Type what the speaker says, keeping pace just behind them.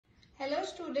Hello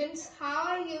students, how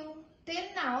are you? Till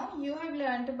now you have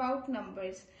learnt about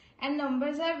numbers, and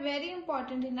numbers are very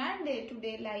important in our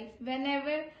day-to-day life.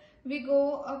 Whenever we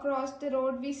go across the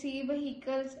road, we see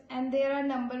vehicles and there are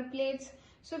number plates.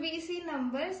 So we see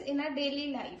numbers in our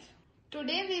daily life.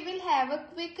 Today we will have a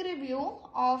quick review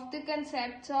of the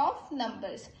concepts of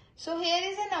numbers. So here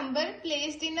is a number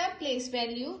placed in a place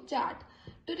value chart.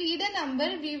 To read a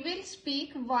number, we will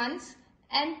speak ones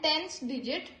and tens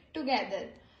digit together.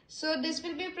 So this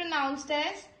will be pronounced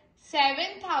as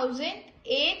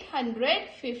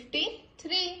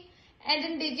 7,853, and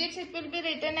in digits it will be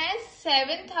written as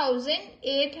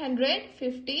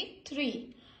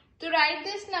 7,853. To write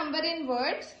this number in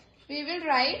words, we will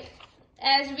write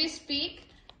as we speak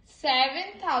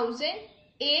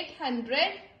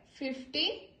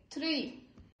 7,853.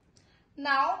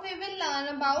 Now we will learn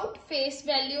about face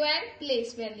value and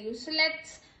place value. So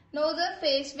let's know the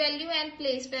face value and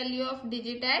place value of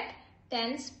digit at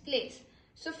tens place.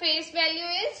 So face value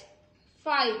is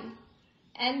 5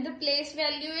 and the place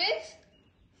value is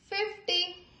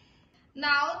 50.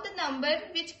 Now the number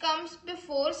which comes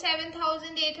before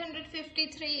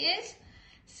 7,853 is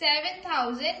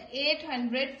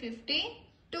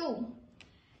 7,852,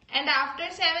 and after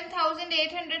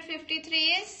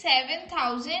 7,853 is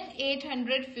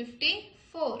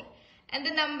 7,854, and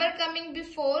the number coming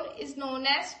before is known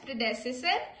as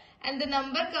predecessor and the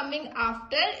number coming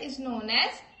after is known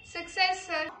as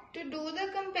successor. To do the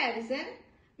comparison,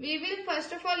 we will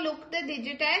first of all look the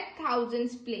digit at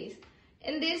thousands place.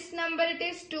 In this number it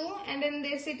is 2 and in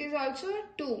this it is also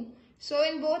 2. So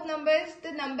in both numbers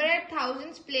the number at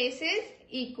thousands place is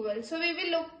equal. So we will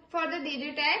look for the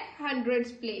digit at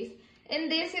hundreds place. In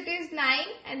this it is 9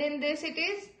 and in this it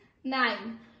is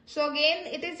 9. So again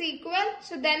it is equal.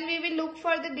 So then we will look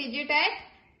for the digit at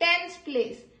tens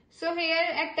place. So here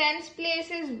at tens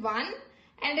place is 1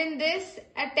 and in this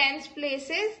at tens place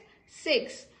is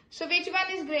 6. So which one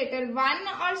is greater, 1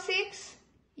 or 6?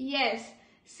 Yes,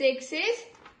 6 is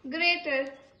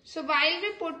greater. So while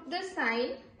we put the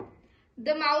sign,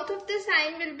 the mouth of the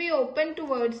sign will be open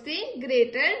towards the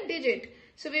greater digit.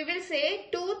 So we will say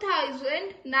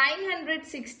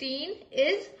 2,916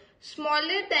 is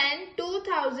smaller than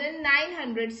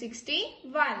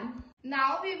 2,961.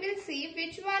 Now we will see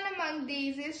which one among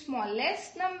these is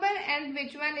smallest number and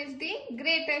which one is the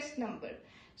greatest number.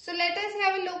 So let us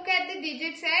have a look at the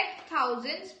digits at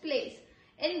thousands place.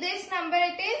 In this number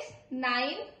it is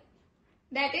 9,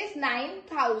 that is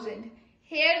 9,000.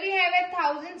 Here we have at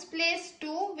thousands place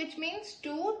 2, which means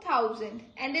 2,000,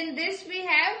 and in this we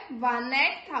have 1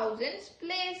 at thousands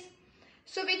place.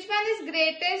 So which one is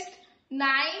greatest,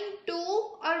 9, 2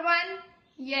 or 1?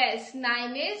 Yes,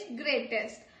 9 is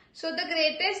greatest. So the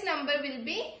greatest number will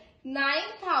be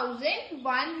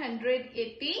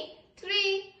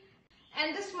 9,183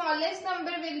 and the smallest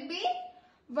number will be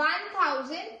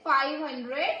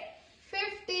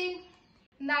 1,550.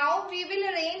 Now we will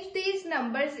arrange these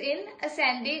numbers in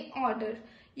ascending order.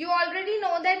 You already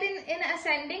know that in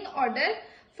ascending order,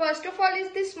 first of all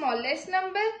is the smallest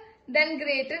number, then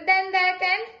greater than that,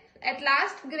 and at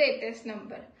last greatest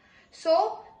number.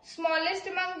 So smallest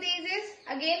among these is,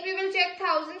 again we will check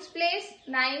thousands place,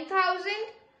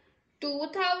 9,000,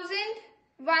 2,000,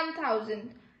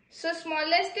 1,000. So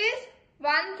smallest is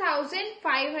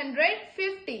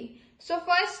 1,550. So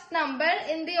first number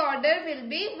in the order will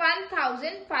be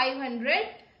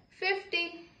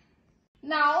 1,550.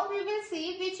 Now we will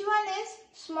see which one is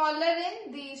smaller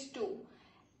in these two.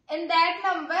 In that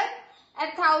number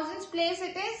at thousands place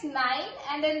it is 9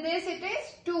 and in this it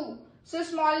is 2. So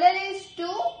smaller is 2.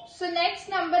 So next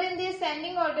number in the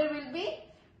ascending order will be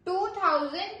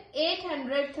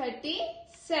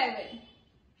 2,837.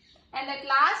 And at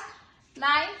last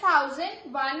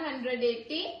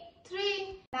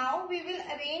 9,183. Now we will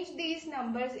arrange these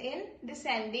numbers in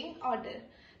descending order.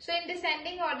 So in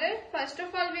descending order, first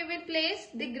of all we will place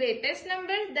the greatest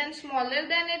number, then smaller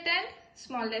than it and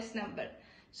smallest number.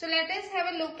 So let us have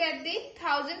a look at the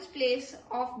thousands place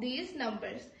of these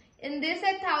numbers. In this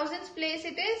at thousands place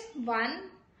it is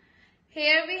 1.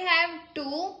 Here we have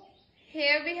 2.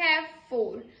 Here we have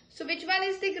 4. So which one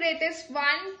is the greatest,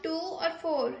 1, 2 or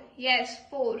 4? Yes,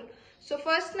 4. So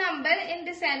first number in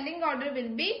descending order will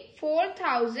be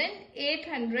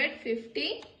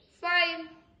 4,855.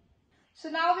 So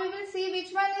now we will see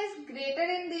which one is greater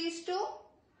in these two,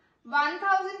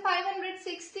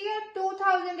 1,560 or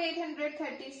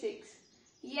 2,836.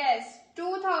 Yes,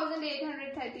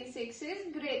 2,836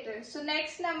 is greater. So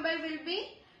next number will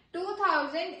be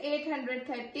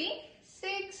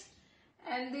 2,836.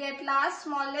 And the at last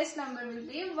smallest number will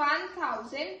be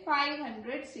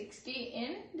 1560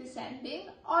 in descending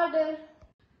order.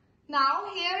 Now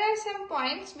here are some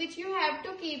points which you have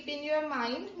to keep in your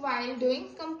mind while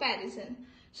doing comparison.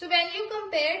 So when you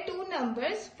compare two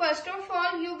numbers, first of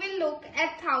all you will look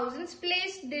at thousands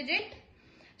place digit.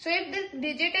 So if the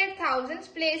digit at thousands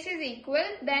place is equal,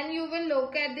 then you will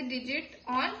look at the digit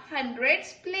on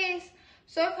hundreds place.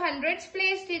 So if hundreds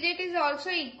place digit is also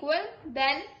equal,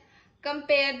 then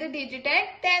compare the digit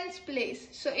at tens place.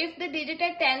 So if the digit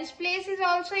at tens place is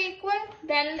also equal,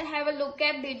 then have a look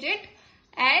at digit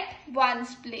at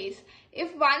ones place.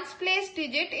 If ones place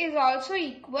digit is also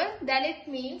equal, then it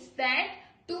means that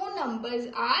two numbers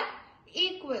are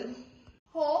equal.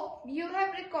 Hope you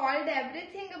have recalled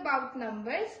everything about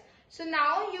numbers. So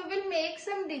now you will make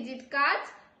some digit cards,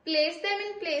 place them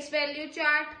in place value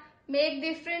chart, make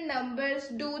different numbers,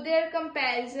 do their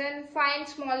comparison, find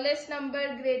smallest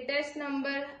number, greatest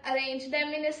number, arrange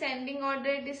them in ascending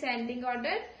order, descending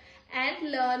order,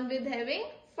 and learn with having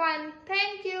fun.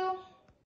 Thank you.